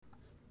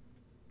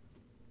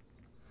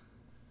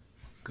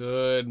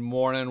Good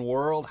morning,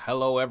 world.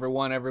 Hello,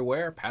 everyone,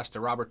 everywhere. Pastor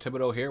Robert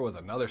Thibodeau here with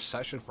another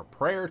session for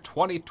Prayer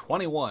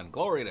 2021.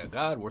 Glory to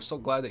God. We're so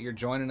glad that you're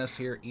joining us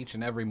here each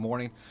and every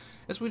morning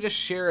as we just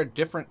share a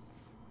different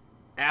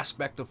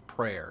aspect of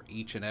prayer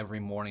each and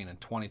every morning in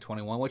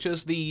 2021, which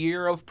is the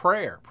year of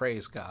prayer.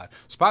 Praise God.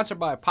 Sponsored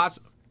by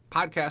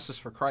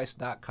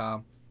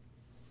podcastsforchrist.com.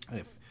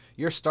 If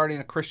you're starting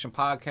a Christian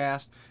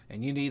podcast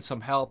and you need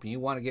some help and you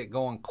want to get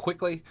going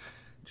quickly,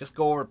 just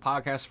go over to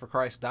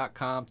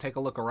podcastforchrist.com, take a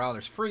look around.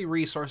 There's free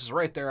resources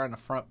right there on the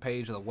front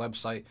page of the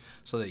website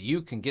so that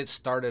you can get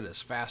started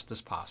as fast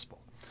as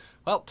possible.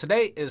 Well,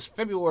 today is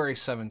February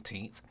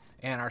 17th,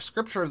 and our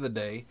scripture of the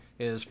day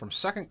is from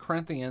 2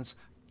 Corinthians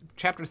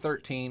chapter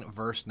 13,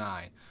 verse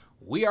 9.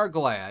 We are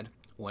glad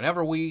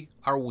whenever we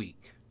are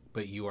weak,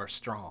 but you are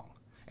strong.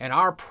 And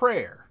our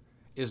prayer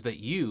is that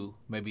you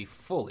may be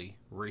fully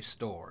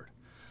restored.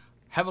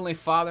 Heavenly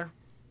Father,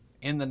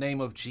 in the name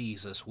of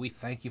Jesus, we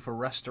thank you for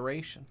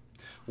restoration.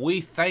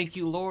 We thank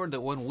you, Lord, that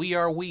when we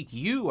are weak,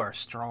 you are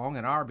strong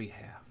in our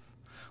behalf.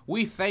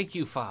 We thank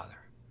you, Father,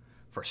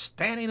 for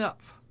standing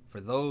up for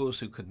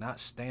those who could not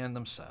stand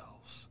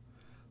themselves.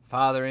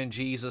 Father, in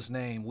Jesus'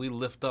 name, we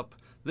lift up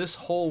this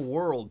whole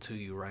world to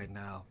you right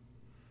now,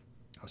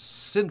 a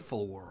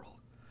sinful world.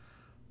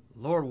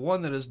 Lord,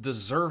 one that is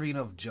deserving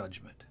of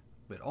judgment.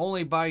 But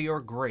only by your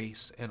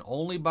grace and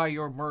only by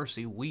your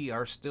mercy we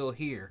are still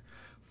here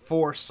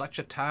for such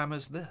a time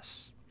as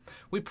this.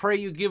 We pray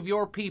you give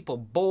your people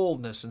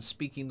boldness in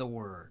speaking the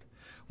word.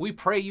 We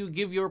pray you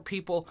give your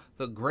people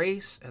the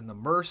grace and the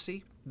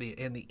mercy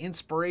and the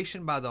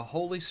inspiration by the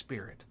Holy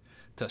Spirit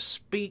to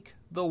speak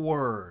the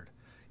word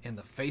in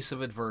the face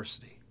of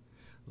adversity.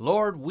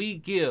 Lord, we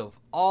give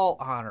all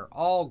honor,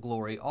 all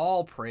glory,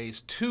 all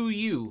praise to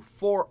you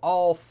for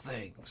all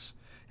things.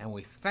 And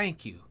we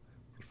thank you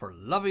for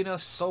loving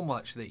us so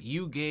much that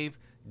you gave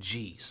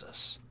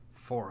Jesus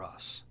for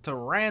us, to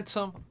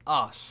ransom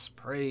us.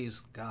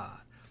 Praise God.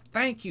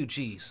 Thank you,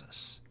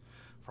 Jesus,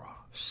 for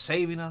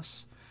saving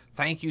us.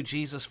 Thank you,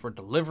 Jesus, for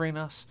delivering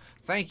us.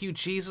 Thank you,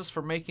 Jesus,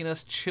 for making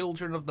us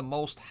children of the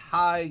Most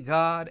High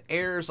God,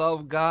 heirs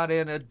of God,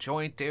 and a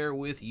joint heir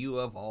with you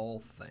of all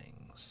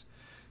things.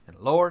 And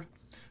Lord,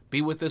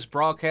 be with this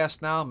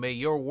broadcast now. May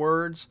your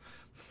words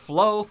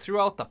flow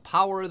throughout the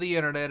power of the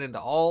internet into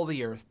all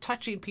the earth,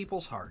 touching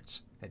people's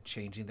hearts and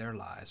changing their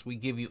lives. We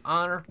give you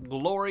honor,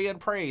 glory, and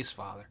praise,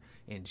 Father,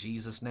 in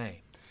Jesus'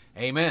 name.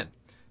 Amen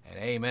and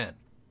amen.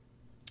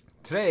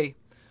 Today,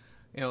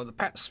 the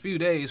past few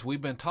days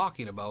we've been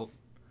talking about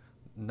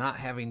not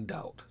having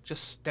doubt,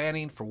 just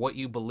standing for what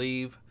you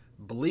believe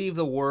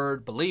the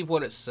word, believe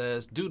what it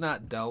says, do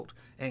not doubt,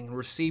 and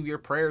receive your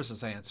prayers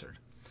as answered.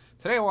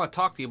 Today I want to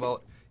talk to you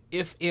about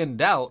if in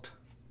doubt,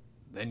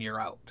 then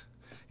you're out.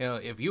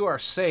 If you are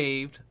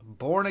saved,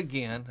 born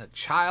again, a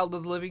child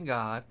of the living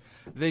God,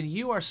 then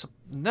you are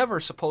never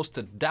supposed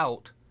to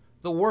doubt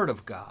the Word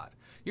of God.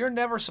 You're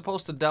never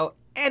supposed to doubt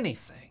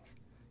anything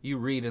you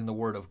read in the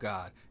Word of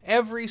God.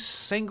 Every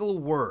single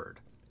word,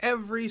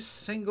 every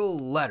single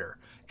letter,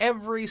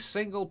 every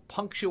single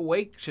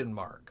punctuation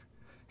mark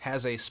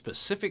has a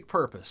specific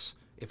purpose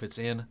if it's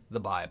in the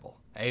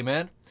Bible.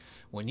 Amen?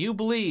 When you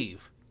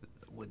believe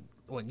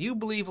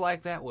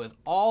like that with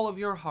all of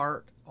your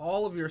heart,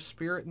 all of your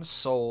spirit and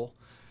soul,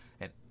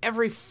 and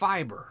every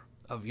fiber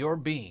of your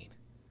being,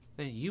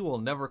 then you will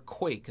never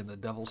quake in the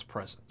devil's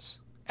presence.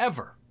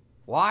 Ever.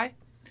 Why?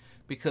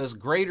 Because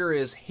greater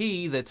is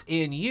he that's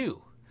in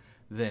you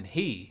than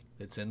he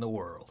that's in the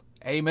world.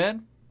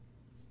 Amen?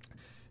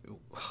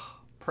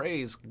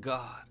 Praise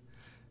God.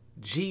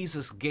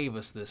 Jesus gave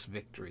us this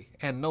victory,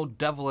 and no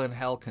devil in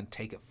hell can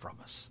take it from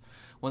us.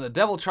 When the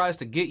devil tries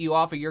to get you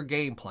off of your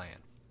game plan,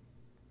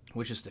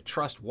 which is to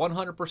trust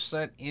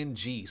 100% in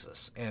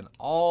Jesus and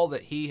all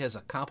that he has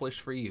accomplished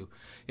for you.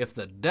 If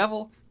the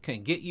devil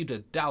can get you to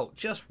doubt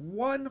just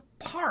one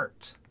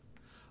part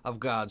of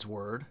God's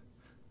word,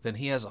 then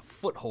he has a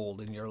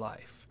foothold in your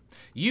life.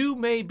 You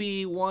may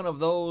be one of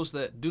those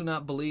that do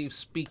not believe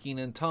speaking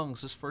in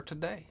tongues is for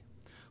today.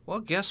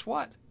 Well, guess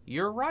what?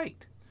 You're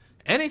right.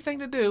 Anything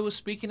to do with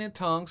speaking in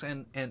tongues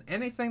and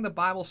anything the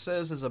Bible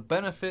says is a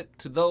benefit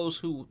to those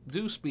who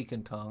do speak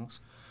in tongues,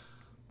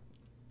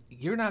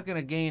 you're not going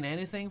to gain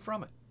anything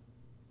from it.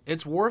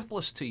 It's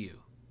worthless to you.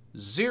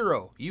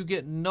 Zero. You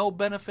get no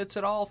benefits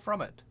at all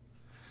from it.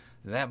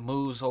 That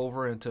moves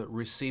over into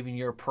receiving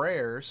your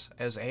prayers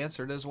as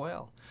answered as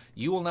well.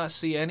 You will not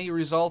see any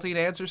resulting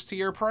answers to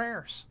your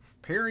prayers.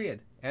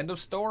 Period. End of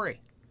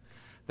story.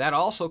 That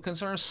also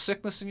concerns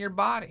sickness in your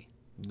body.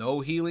 No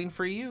healing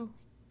for you.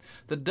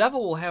 The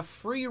devil will have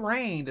free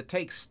rein to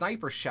take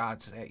sniper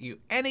shots at you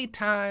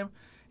anytime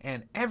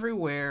and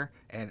everywhere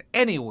and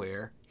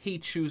anywhere he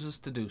chooses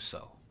to do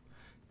so.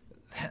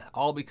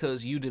 All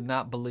because you did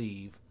not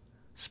believe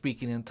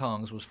speaking in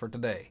tongues was for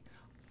today.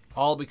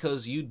 All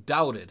because you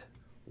doubted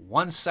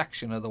one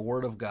section of the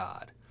Word of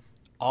God.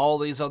 All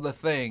these other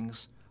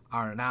things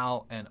are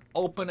now an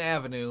open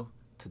avenue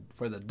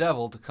for the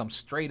devil to come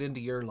straight into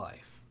your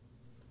life.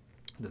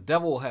 The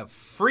devil will have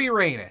free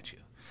rein at you.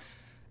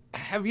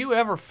 Have you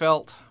ever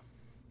felt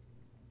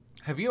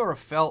Have you ever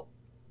felt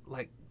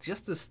like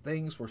just as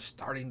things were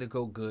starting to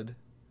go good,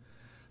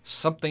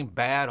 something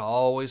bad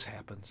always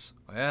happens?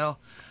 Well,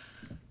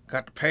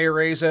 got the pay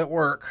raise at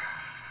work.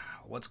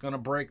 What's going to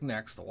break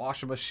next, the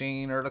washing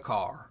machine or the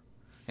car?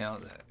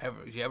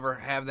 You ever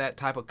have that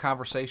type of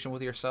conversation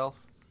with yourself?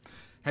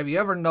 Have you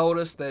ever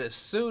noticed that as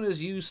soon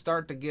as you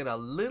start to get a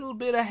little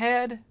bit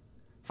ahead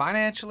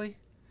financially,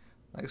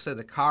 like I said,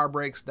 the car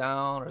breaks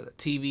down or the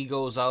TV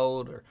goes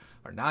out or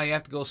now you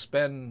have to go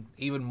spend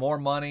even more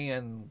money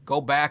and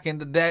go back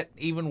into debt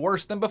even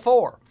worse than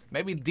before,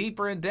 maybe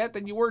deeper in debt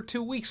than you were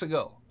 2 weeks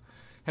ago?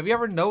 Have you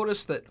ever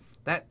noticed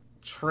that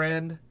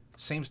trend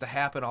seems to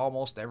happen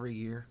almost every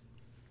year?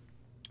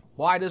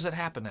 Why does it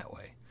happen that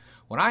way?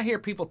 When I hear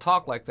people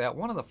talk like that,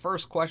 one of the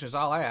first questions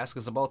I'll ask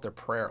is about their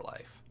prayer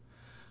life.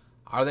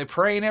 Are they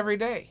praying every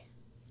day,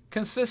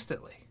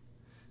 consistently?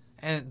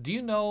 And do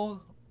you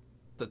know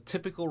the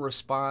typical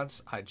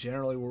response I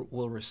generally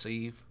will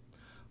receive?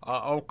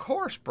 Of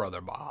course,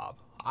 Brother Bob.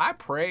 I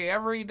pray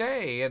every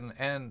day.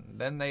 And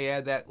then they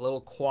add that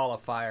little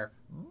qualifier,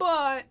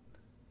 but.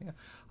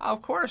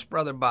 Of course,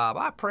 Brother Bob,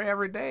 I pray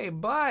every day,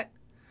 but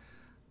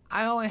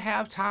I only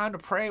have time to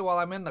pray while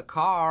I'm in the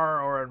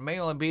car, or it may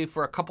only be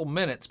for a couple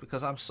minutes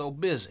because I'm so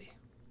busy.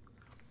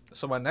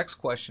 So my next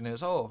question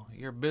is, oh,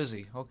 you're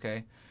busy.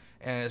 Okay.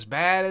 And as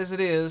bad as it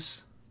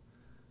is,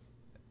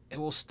 it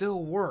will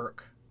still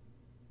work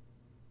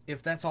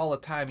if that's all the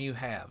time you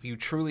have, you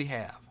truly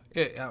have.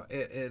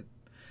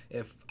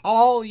 If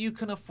all you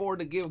can afford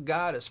to give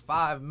God is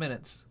 5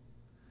 minutes,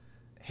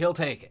 He'll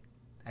take it.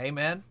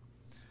 Amen?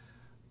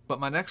 But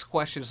my next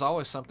question is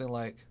always something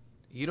like,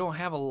 you don't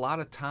have a lot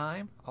of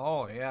time?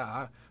 Oh,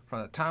 yeah.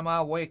 From the time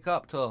I wake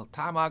up till the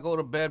time I go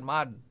to bed,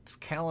 my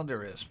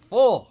calendar is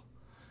full.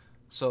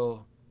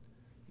 So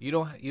you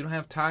don't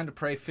have time to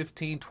pray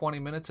 15, 20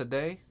 minutes a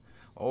day?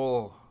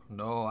 Oh,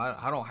 no,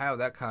 I don't have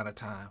that kind of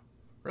time.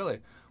 Really?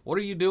 What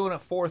are you doing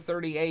at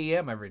 4:30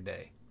 a.m. every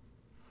day?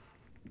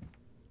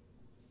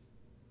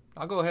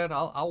 I'll go ahead.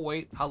 I'll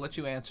wait. I'll let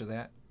you answer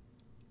that.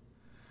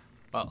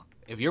 Well,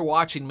 if you're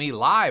watching me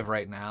live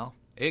right now,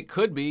 it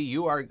could be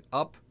you are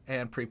up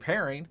and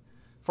preparing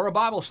for a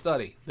Bible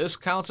study. This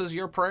counts as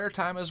your prayer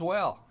time as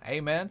well.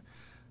 Amen.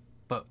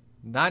 But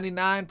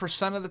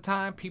 99% of the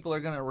time, people are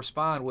going to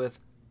respond with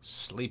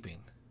sleeping.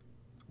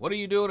 What are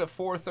you doing at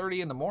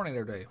 4:30 in the morning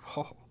every day?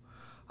 Oh,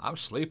 I'm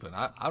sleeping.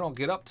 I don't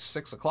get up to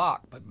 6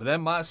 o'clock, but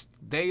then my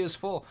day is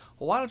full.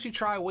 Well, why don't you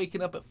try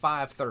waking up at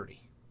 5:30?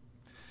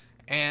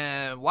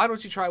 And why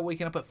don't you try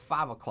waking up at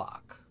 5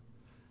 o'clock?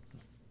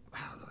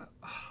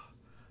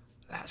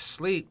 That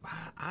sleep,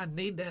 I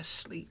need that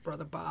sleep,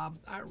 Brother Bob.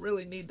 I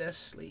really need that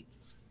sleep.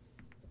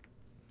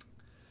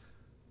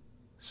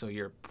 So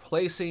you're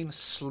placing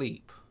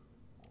sleep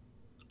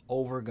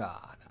over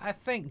God. I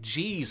think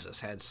Jesus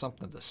had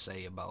something to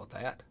say about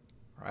that,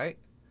 right?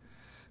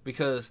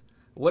 Because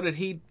what did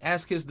he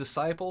ask his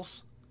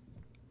disciples?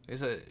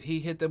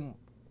 He hit them.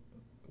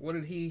 What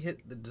did he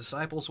hit the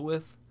disciples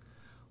with?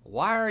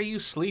 Why are you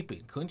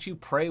sleeping? Couldn't you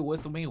pray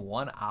with me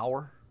 1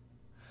 hour?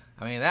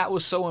 I mean, that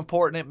was so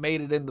important it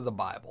made it into the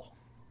Bible,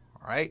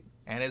 right?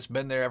 And it's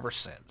been there ever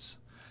since.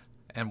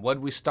 And what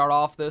did we start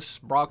off this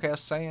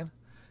broadcast saying?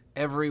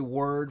 Every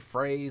word,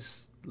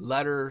 phrase,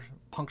 letter,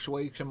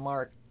 punctuation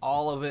mark,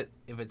 all of it,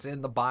 if it's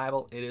in the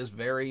Bible, it is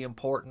very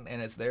important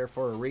and it's there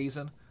for a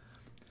reason.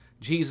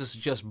 Jesus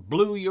just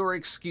blew your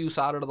excuse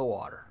out of the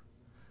water.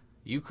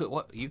 You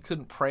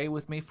couldn't pray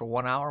with me for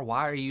 1 hour?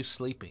 Why are you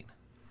sleeping?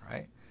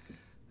 Right?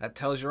 That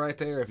tells you right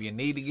there, if you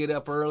need to get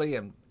up early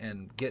and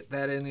get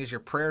that in as your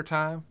prayer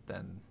time,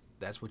 then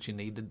that's what you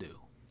need to do.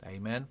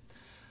 Amen?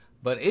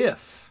 But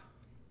if,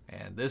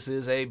 and this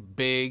is a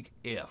big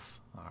if,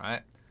 all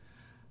right,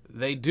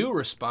 they do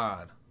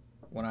respond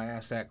when I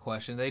ask that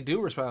question, they do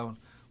respond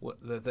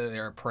that they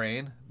are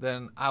praying,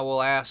 then I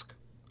will ask,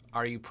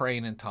 are you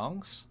praying in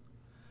tongues?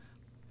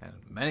 And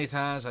many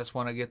times that's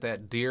when I get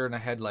that deer in the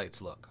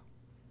headlights look.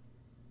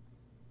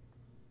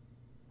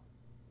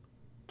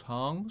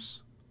 Tongues?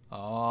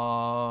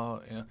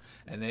 Oh, yeah.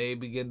 And they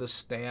begin to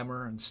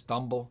stammer and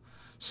stumble.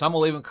 Some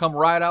will even come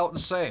right out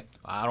and say,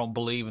 I don't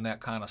believe in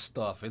that kind of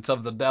stuff. It's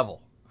of the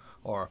devil.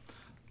 Or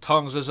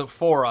tongues isn't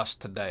for us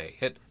today.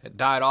 It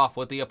died off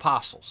with the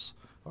apostles.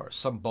 Or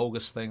some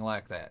bogus thing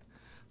like that.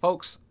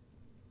 Folks,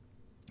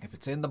 if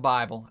it's in the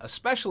Bible,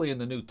 especially in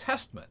the New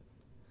Testament,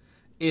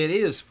 it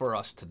is for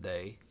us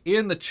today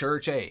in the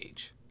church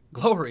age.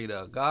 Glory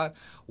to God.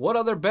 What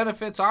other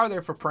benefits are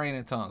there for praying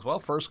in tongues? Well,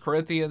 1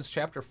 Corinthians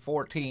chapter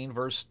 14,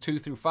 verse 2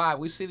 through 5,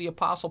 we see the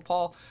Apostle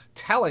Paul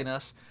telling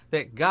us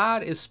that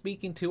God is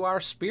speaking to our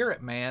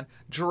spirit man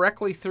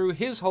directly through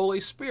his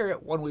Holy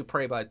Spirit when we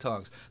pray by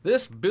tongues.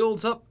 This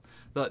builds up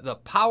the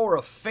power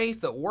of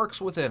faith that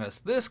works within us.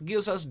 This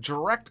gives us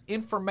direct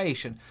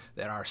information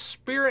that our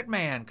spirit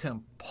man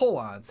can pull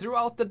on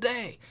throughout the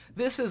day.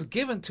 This is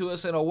given to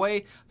us in a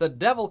way the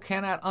devil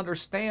cannot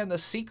understand the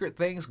secret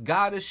things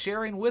God is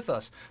sharing with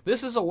us.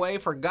 This is a way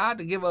for God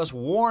to give us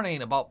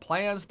warning about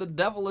plans the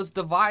devil is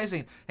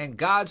devising and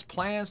God's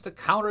plans to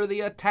counter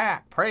the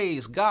attack.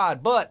 Praise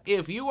God. But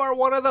if you are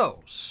one of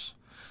those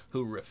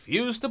who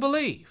refuse to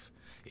believe.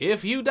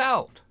 If you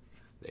doubt,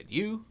 then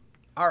you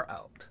are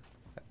out.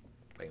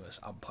 Famous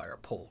umpire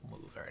pull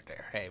move right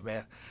there. Hey,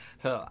 man.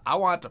 So I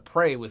want to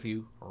pray with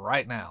you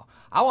right now.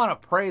 I want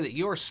to pray that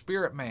your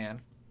spirit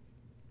man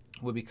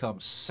will become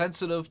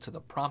sensitive to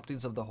the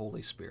promptings of the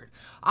Holy Spirit.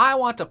 I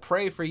want to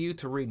pray for you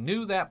to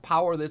renew that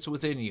power that's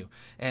within you.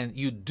 And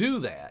you do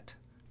that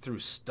through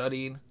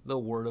studying the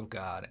Word of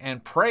God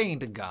and praying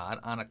to God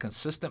on a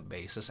consistent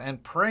basis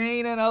and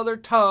praying in other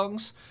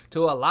tongues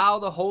to allow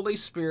the Holy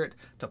Spirit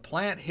to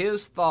plant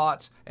His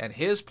thoughts and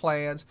His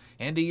plans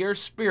into your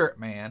spirit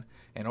man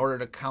in order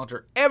to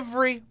counter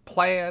every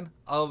plan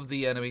of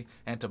the enemy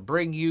and to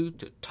bring you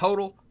to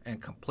total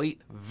and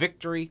complete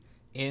victory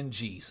in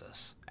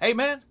Jesus.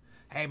 Amen?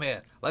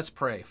 Amen. Let's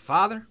pray.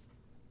 Father,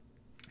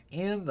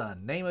 in the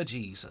name of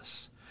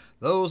Jesus,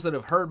 those that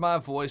have heard my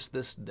voice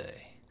this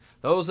day,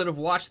 those that have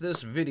watched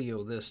this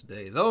video this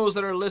day, those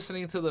that are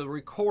listening to the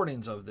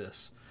recordings of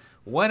this,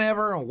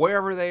 whenever and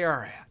wherever they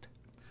are at,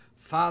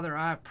 Father,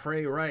 I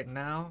pray right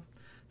now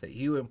that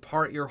you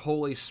impart your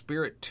Holy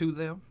Spirit to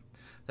them,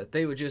 that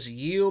they would just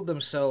yield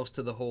themselves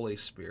to the Holy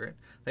Spirit.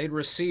 They'd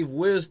receive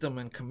wisdom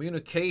and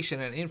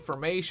communication and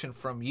information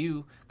from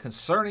you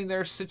concerning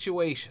their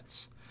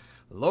situations.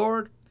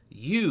 Lord,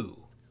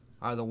 you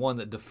are the one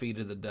that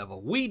defeated the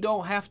devil. We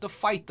don't have to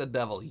fight the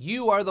devil.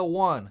 You are the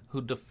one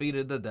who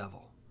defeated the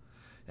devil.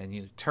 And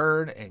you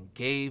turned and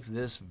gave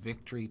this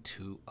victory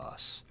to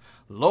us.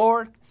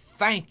 Lord,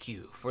 thank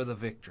you for the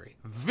victory.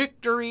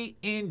 Victory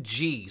in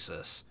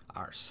Jesus,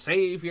 our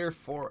Savior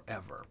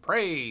forever.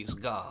 Praise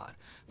God.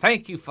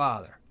 Thank you,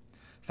 Father.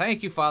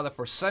 Thank you, Father,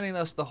 for sending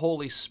us the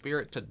Holy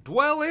Spirit to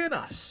dwell in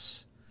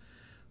us.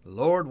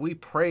 Lord, we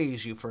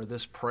praise you for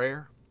this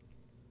prayer.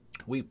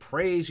 We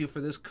praise you for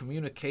this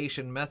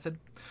communication method.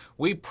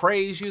 We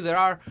praise you that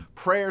our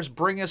prayers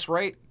bring us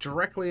right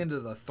directly into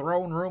the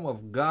throne room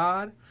of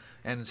God.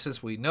 And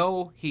since we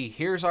know He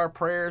hears our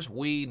prayers,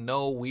 we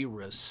know we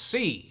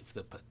receive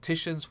the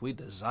petitions we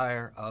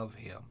desire of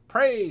Him.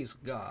 Praise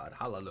God.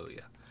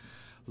 Hallelujah.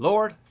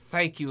 Lord,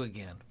 thank you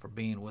again for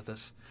being with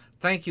us.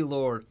 Thank you,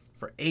 Lord,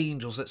 for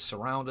angels that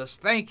surround us.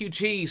 Thank you,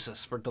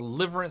 Jesus, for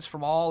deliverance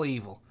from all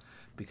evil,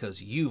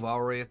 because you've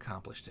already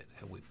accomplished it.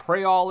 And we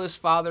pray all this,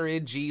 Father,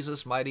 in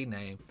Jesus' mighty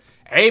name.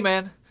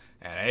 Amen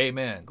and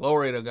amen.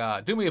 Glory to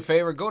God. Do me a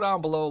favor, go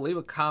down below, leave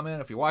a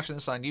comment. If you're watching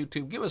this on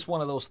YouTube, give us one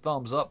of those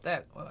thumbs up.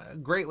 That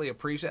greatly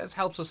appreciated. It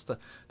helps us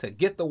to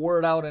get the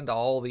word out into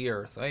all the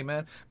earth.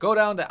 Amen. Go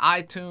down to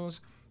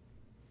iTunes,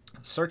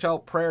 search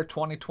out Prayer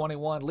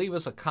 2021. Leave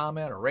us a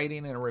comment, a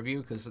rating, and a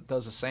review, because it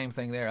does the same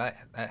thing there.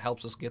 That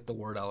helps us get the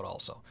word out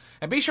also.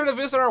 And be sure to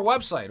visit our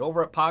website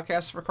over at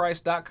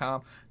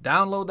podcastsforchrist.com.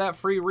 Download that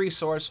free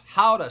resource,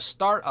 How to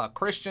Start a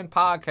Christian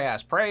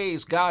Podcast.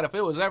 Praise God. If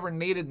it was ever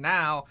needed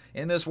now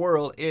in this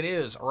world, it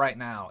is right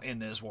now in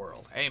this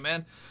world.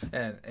 Amen.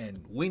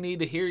 And we need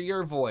to hear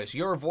your voice.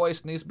 Your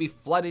voice needs to be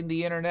flooding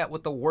the internet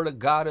with the Word of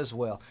God as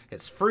well.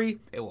 It's free.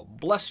 It will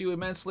bless you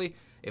immensely.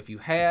 If you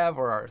have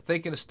or are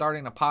thinking of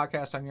starting a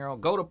podcast on your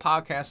own, go to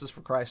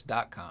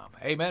podcastsforchrist.com.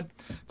 Amen.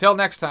 Till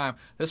next time,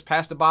 this is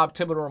Pastor Bob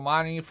Thibodeau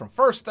reminding you from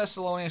 1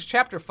 Thessalonians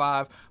chapter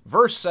 5,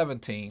 verse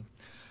 17,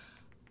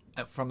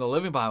 from the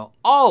Living Bible,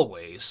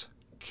 always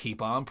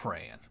keep on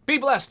praying. Be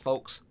blessed,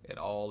 folks, in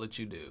all that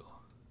you do.